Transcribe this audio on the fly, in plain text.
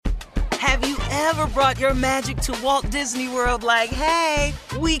Have you ever brought your magic to Walt Disney World like, hey,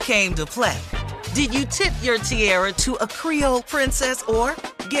 we came to play? Did you tip your tiara to a Creole princess or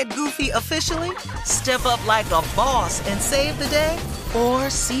get goofy officially? Step up like a boss and save the day? Or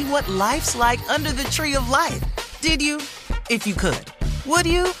see what life's like under the tree of life? Did you? If you could. Would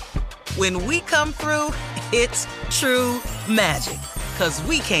you? When we come through, it's true magic. 'Cause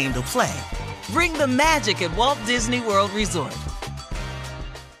we came to play. Bring the magic at Walt Disney World Resort.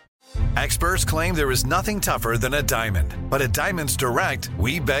 Experts claim there is nothing tougher than a diamond. But at Diamonds Direct,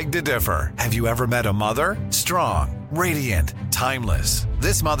 we beg to differ. Have you ever met a mother? Strong, radiant, timeless.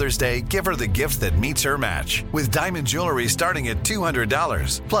 This Mother's Day, give her the gift that meets her match. With diamond jewelry starting at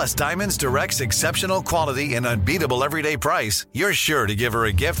 $200. Plus Diamonds Direct's exceptional quality and unbeatable everyday price, you're sure to give her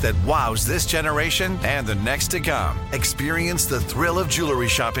a gift that wows this generation and the next to come. Experience the thrill of jewelry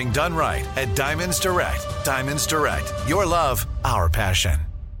shopping done right at Diamonds Direct. Diamonds Direct. Your love, our passion.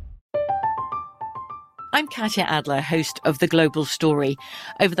 I'm Katya Adler, host of The Global Story.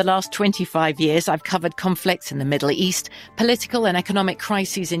 Over the last 25 years, I've covered conflicts in the Middle East, political and economic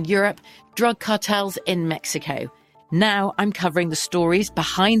crises in Europe, drug cartels in Mexico. Now I'm covering the stories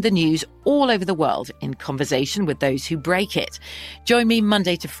behind the news all over the world in conversation with those who break it. Join me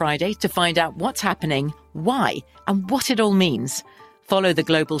Monday to Friday to find out what's happening, why, and what it all means. Follow The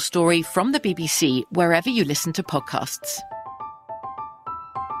Global Story from the BBC wherever you listen to podcasts.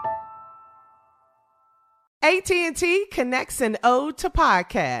 AT&T connects an ode to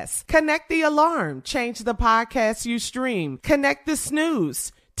podcasts. Connect the alarm. Change the podcast you stream. Connect the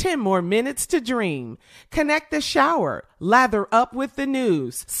snooze. 10 more minutes to dream. Connect the shower. Lather up with the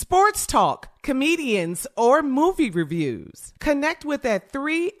news. Sports talk, comedians, or movie reviews. Connect with that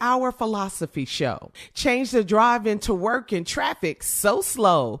 3-hour philosophy show. Change the drive into work in traffic so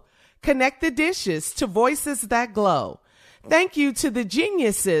slow. Connect the dishes to voices that glow. Thank you to the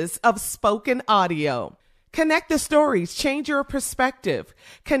geniuses of spoken audio. Connect the stories, change your perspective.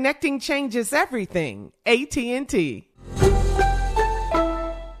 Connecting changes everything. AT&T.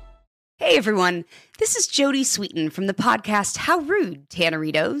 Hey everyone, this is Jodie Sweetin from the podcast How Rude,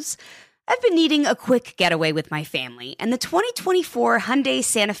 Tanneritos. I've been needing a quick getaway with my family, and the 2024 Hyundai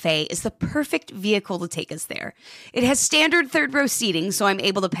Santa Fe is the perfect vehicle to take us there. It has standard third-row seating, so I'm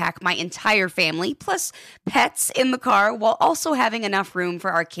able to pack my entire family, plus pets, in the car, while also having enough room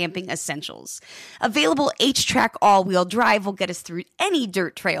for our camping essentials. Available H-Track all-wheel drive will get us through any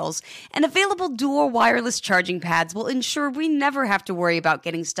dirt trails, and available dual wireless charging pads will ensure we never have to worry about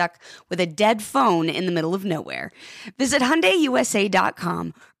getting stuck with a dead phone in the middle of nowhere. Visit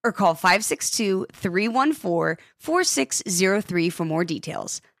HyundaiUSA.com or call 562-314-4603 for more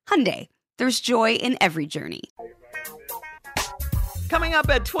details. Hyundai, there's joy in every journey. Coming up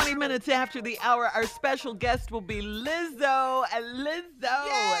at 20 minutes after the hour, our special guest will be Lizzo. Okay.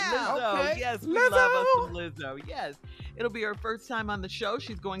 Yes, we love us some Lizzo. Yes. It'll be her first time on the show.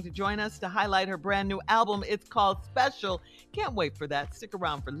 She's going to join us to highlight her brand new album. It's called Special. Can't wait for that. Stick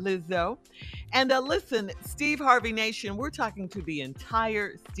around for Lizzo. And listen, Steve Harvey Nation, we're talking to the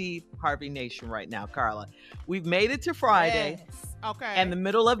entire Steve Harvey Nation right now, Carla. We've made it to Friday. Yes. Okay. And the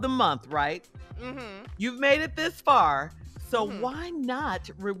middle of the month, right? Mm-hmm. You've made it this far. So why not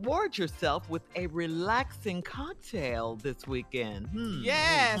reward yourself with a relaxing cocktail this weekend?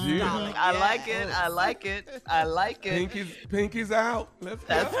 Yes, darling. I like it. Pinky's out. Let's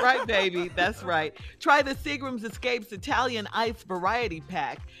go. That's right, baby. That's right. Try the Seagram's Escapes Italian Ice Variety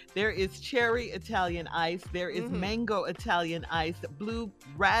Pack. There is cherry Italian ice. There is mango Italian ice, blue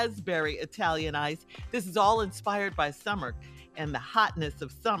raspberry Italian ice. This is all inspired by summer and the hotness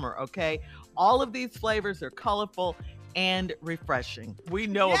of summer, okay? All of these flavors are colorful and refreshing. We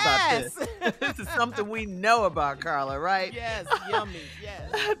know about this. This is something we know about, Carla, right? Yes, yummy,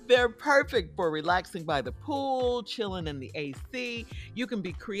 yes. They're perfect for relaxing by the pool, chilling in the AC. You can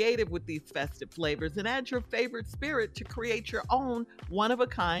be creative with these festive flavors and add your favorite spirit to create your own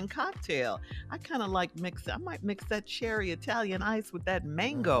one-of-a-kind cocktail. I kind of like I might mix that cherry Italian ice with that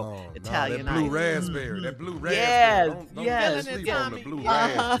mango Italian that blue ice. Raspberry. That blue raspberry. Yes. Don't sleep on the blue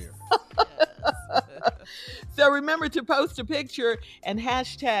raspberry. So remember to post a picture and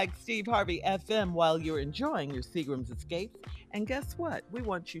hashtag Steve Harvey FM while you're enjoying your Seagram's Escapes. And guess what? We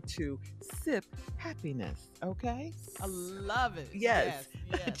want you to sip happiness, okay? I love it. Yes.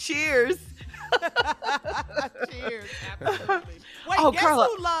 Yes. Cheers. Cheers. Absolutely. Wait, guess Carla.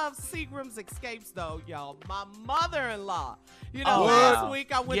 who loves Seagram's Escapes, though, y'all? My mother-in-law. You Oh, know, last wow.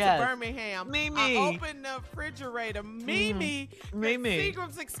 week I went Yes. to Birmingham. Mimi. I opened the refrigerator. Mimi.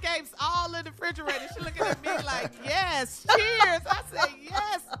 Seagram's Escapes all in the refrigerator. She looking at me like, yes, cheers. I said,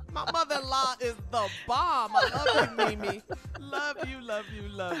 yes. My mother-in-law is the bomb. I love you, Mimi. Love you.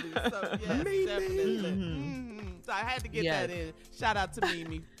 So, yes, definitely. So I had to get that in. Shout out to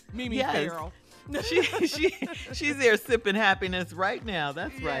Mimi Farrell. She's there sipping happiness right now.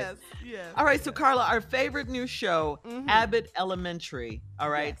 That's right. Yes. All right, so Carla, our favorite new show, Abbott Elementary. All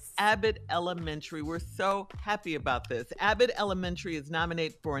right, Yes. Abbott Elementary. We're so happy about this. Abbott Elementary is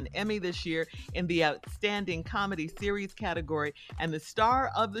nominated for an Emmy this year in the Outstanding Comedy Series category, and the star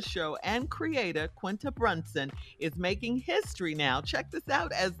of the show and creator, Quinta Brunson, is making history now. Check this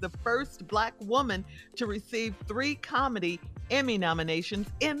out, as the first Black woman to receive 3 comedy Emmy nominations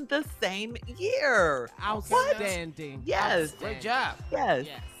in the same year. Outstanding. What? Yes. Great job. Yes.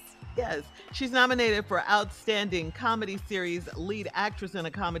 She's nominated for Outstanding Comedy Series, Lead Actress in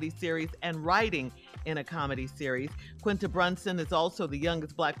a Comedy Series, and Writing in a Comedy Series. Quinta Brunson is also the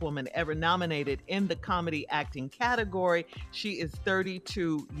youngest Black woman ever nominated in the comedy acting category. She is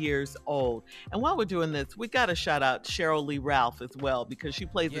 32 years old. And while we're doing this, we got to shout out Cheryl Lee Ralph as well, because she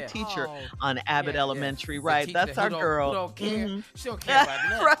plays a teacher on Abbott Elementary, right? That's our girl. Who don't care. She don't care about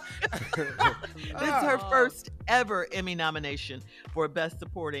nothing. This is her first ever Emmy nomination for Best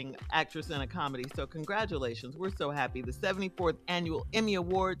Supporting Actress in a Comedy. So congratulations. We're so happy. The 74th Annual Emmy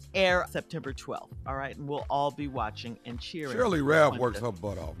Awards air September 12th. All right. And we'll all be watching and cheering. Shirley Ralph works her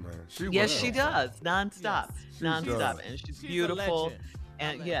butt off, man. She does. Nonstop. Yes, Nonstop. And she's beautiful.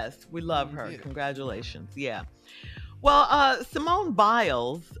 And yes, we love her. Yeah. Congratulations. Yeah. Well, Simone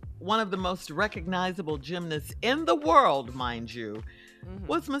Biles, one of the most recognizable gymnasts in the world, mind you,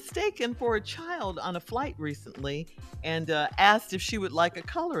 was mistaken for a child on a flight recently and asked if she would like a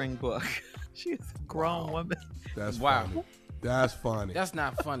coloring book. She's a grown woman. That's Wow. funny. That's funny. That's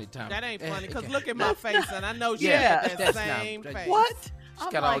not funny, Tommy. That ain't funny, because look at my face, and I know she Yeah. had that That's same not- face. What? She's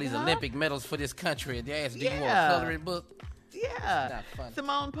I'm got all like, these huh? Olympic medals for this country, and they asked, do you want Yeah. a coloring book? Yeah. Not funny.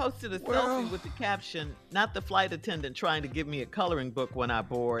 Simone posted a Well- selfie with the caption, "Not the flight attendant trying to give me a coloring book when I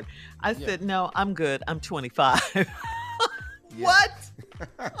board." I said, "No, I'm good. I'm 25. What?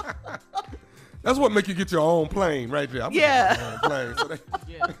 That's what make you get your own plane right there. I'm Yeah. getting my own plane. So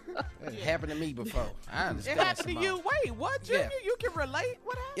It happened to me before. I It understand. happened to Simone. you. Wait, what, Junior? Yeah. You can relate?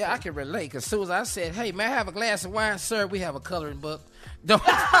 What happened? Yeah, I can relate, because as soon as I said, hey, may I have a glass of wine? Sir, we have a coloring book. Don't.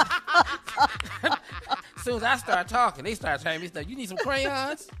 As soon as I start talking, they start telling me stuff. You need some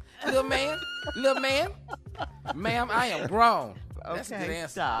crayons, little man? Little man? Ma'am, I am grown. That's a good Okay,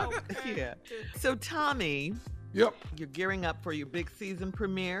 answer. stop." Yeah. So, Tommy, yep. you're gearing up for your big season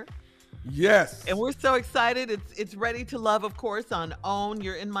premiere. Yes. And we're so excited. It's Ready to Love, of course, on OWN.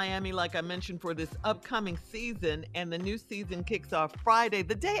 You're in Miami, like I mentioned, for this upcoming season. And the new season kicks off Friday,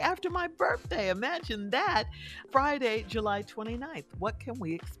 the day after my birthday. Imagine that. Friday, July 29th. What can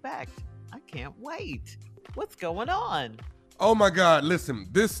we expect? I can't wait. What's going on? Oh my God! Listen,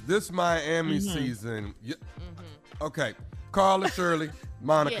 this Miami season. Okay, Carla, Shirley,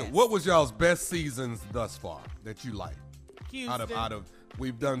 Monica. Yes. What was y'all's best seasons thus far that you like? Houston. Out of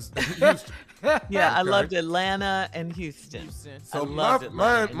we've done Houston. Yeah, I Okay. loved Atlanta and Houston. So I loved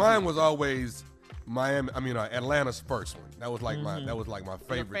Atlanta and mine was always Miami. I mean, Atlanta's first one. That was like my Your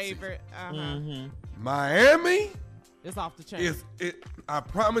favorite. Season. favorite. Miami It's off the chain. is it. I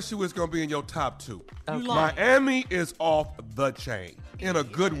promise you, it's gonna be in your top 2. Okay. Miami is off the chain in a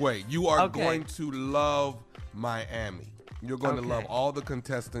good way. You are Okay. going to love Miami. You're going to love Okay. all the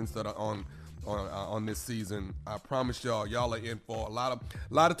contestants that are on this season. I promise y'all are in for a lot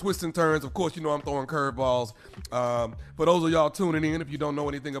of twists and turns. Of course, you know I'm throwing curveballs. For those of y'all tuning in, if you don't know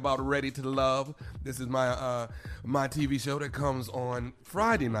anything about Ready to Love, this is my TV show that comes on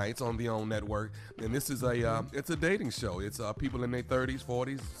Friday nights on the OWN network, and this is it's a dating show. It's people in their 30s,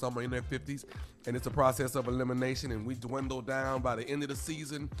 40s, some are in their 50s, and it's a process of elimination, and we dwindle down. By the end of the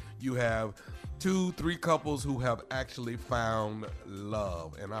season, you have 2-3 couples who have actually found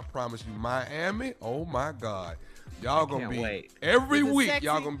love, and I promise you, Miami, oh my God, y'all gonna can't be wait. every Is it week. sexy?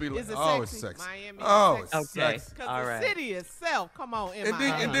 Y'all gonna be like, Is it oh, it's sexy? sexy. Miami is Oh, sexy? it's Okay. sexy. Because All the right. city itself, come on, in And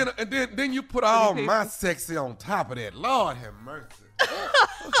then, Miami. and then you put all my sexy on top of that. Lord have mercy.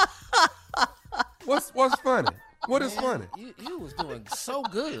 What's funny? What is funny? You was doing so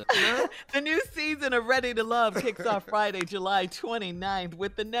good. The new season of Ready to Love kicks off Friday, July 29th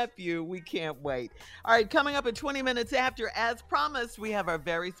with The Nephew. We can't wait. All right, coming up at 20 minutes after, as promised, we have our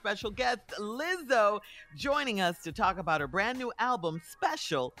very special guest, Lizzo, joining us to talk about her brand new album,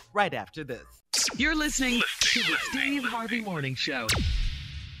 Special, right after this. You're listening to the Steve Harvey Morning Show.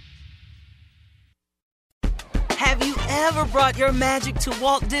 Have you ever brought your magic to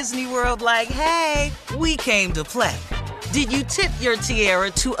Walt Disney World like, hey, we came to play? Did you tip your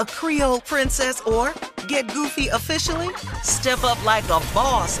tiara to a Creole princess or get goofy officially? Step up like a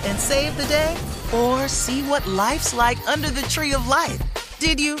boss and save the day? Or see what life's like under the tree of life?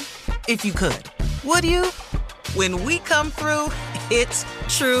 Did you? If you could. Would you? When we come through, it's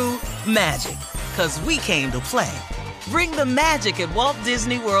true magic. 'Cause we came to play. Bring the magic at Walt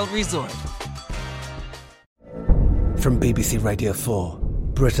Disney World Resort. From BBC Radio 4,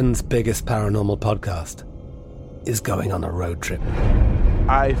 Britain's biggest paranormal podcast is going on a road trip.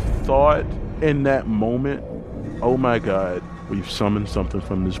 I thought in that moment, oh my God, we've summoned something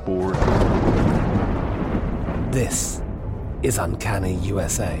from this board. This is Uncanny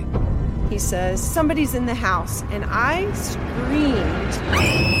USA. He says, somebody's in the house, and I screamed.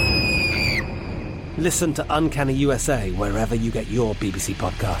 Listen to Uncanny USA wherever you get your BBC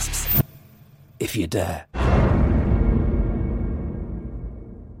podcasts, if you dare.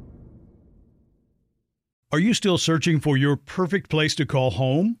 Are you still searching for your perfect place to call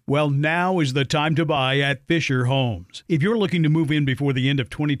home? Well, now is the time to buy at Fisher Homes. If you're looking to move in before the end of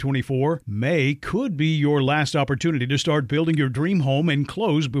 2024, May could be your last opportunity to start building your dream home and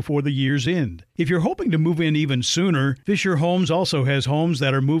close before the year's end. If you're hoping to move in even sooner, Fisher Homes also has homes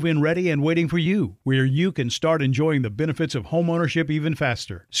that are move-in ready and waiting for you, where you can start enjoying the benefits of homeownership even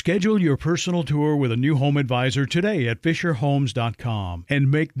faster. Schedule your personal tour with a new home advisor today at FisherHomes.com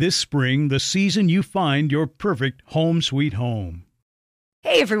and make this spring the season you find your perfect home sweet home.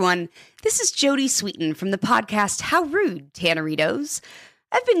 Hey everyone, this is Jody Sweeten from the podcast How Rude, Tanneritos.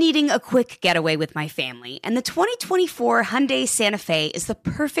 I've been needing a quick getaway with my family, and the 2024 Hyundai Santa Fe is the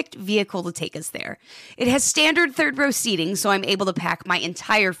perfect vehicle to take us there. It has standard third-row seating, so I'm able to pack my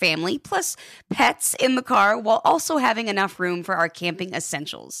entire family, plus pets, in the car, while also having enough room for our camping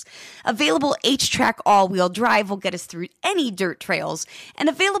essentials. Available H-Track all-wheel drive will get us through any dirt trails, and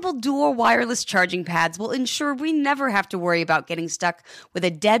available dual wireless charging pads will ensure we never have to worry about getting stuck with a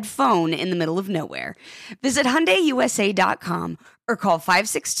dead phone in the middle of nowhere. Visit HyundaiUSA.com or call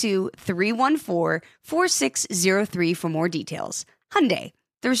 562-314-4603 for more details. Hyundai,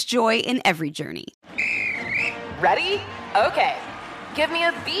 there's joy in every journey. Ready? Okay. Give me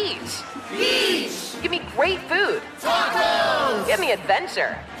a beach. Beach. Give me great food. Tacos. Give me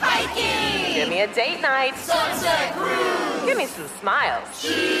adventure. Hiking. Give me a date night. Sunset cruise. Give me some smiles.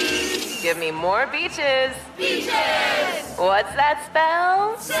 Cheese. Give me more beaches. Beaches. What's that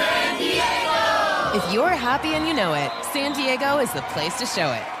spell? San Diego. If you're happy and you know it, San Diego is the place to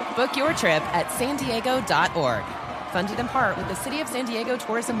show it. Book your trip at sandiego.org. Funded in part with the City of San Diego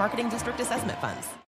Tourism Marketing District Assessment Funds.